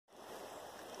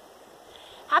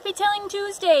Happy Telling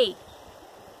Tuesday!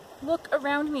 Look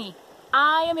around me.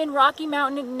 I am in Rocky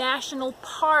Mountain National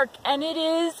Park and it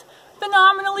is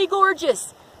phenomenally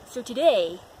gorgeous. So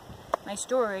today, my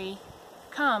story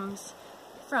comes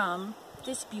from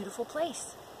this beautiful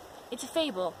place. It's a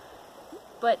fable,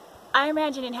 but I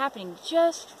imagine it happening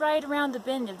just right around the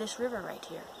bend of this river right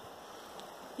here.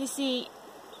 You see,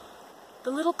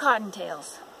 the little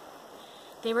cottontails,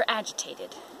 they were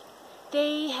agitated.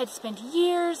 They had spent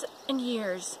years and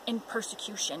years in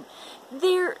persecution.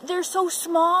 They're so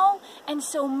small and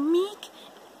so meek,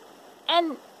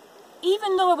 and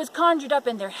even though it was conjured up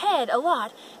in their head a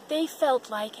lot, they felt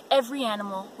like every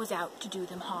animal was out to do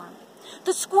them harm.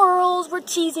 The squirrels were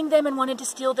teasing them and wanted to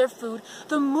steal their food.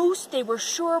 The moose, they were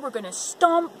sure were going to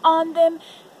stomp on them.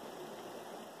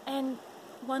 And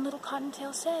one little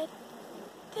cottontail said,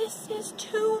 "This is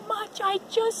too much. I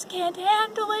just can't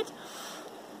handle it.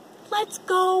 Let's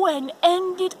go and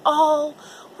end it all.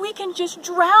 We can just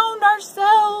drown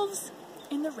ourselves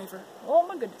in the river." Oh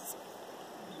my goodness.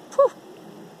 Whew.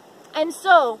 And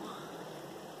so,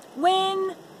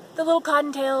 when the little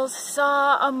cottontails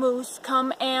saw a moose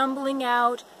come ambling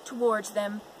out towards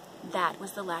them, that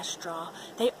was the last straw.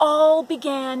 They all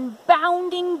began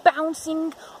bounding,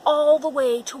 bouncing all the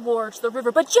way towards the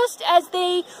river. But just as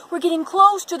they were getting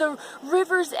close to the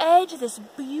river's edge, this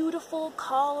beautiful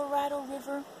Colorado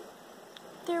River,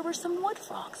 there were some wood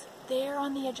frogs there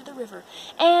on the edge of the river.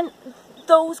 And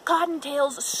those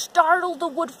cottontails startled the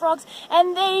wood frogs,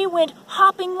 and they went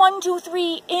hopping 1, 2,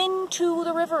 3 into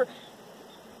the river.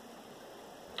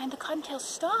 And the cottontails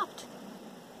stopped.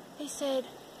 They said,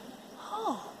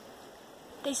 "Oh."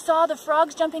 They saw the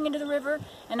frogs jumping into the river,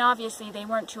 and obviously they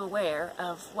weren't too aware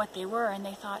of what they were, and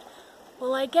they thought,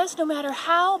 well, I guess no matter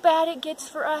how bad it gets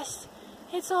for us,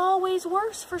 it's always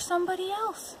worse for somebody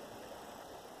else.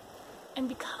 And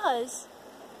because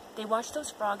they watched those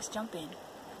frogs jump in,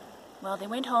 well, they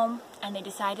went home and they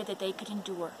decided that they could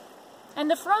endure.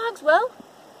 And the frogs, well,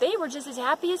 they were just as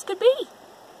happy as could be.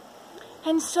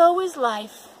 And so is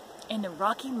life in the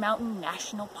Rocky Mountain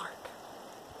National Park.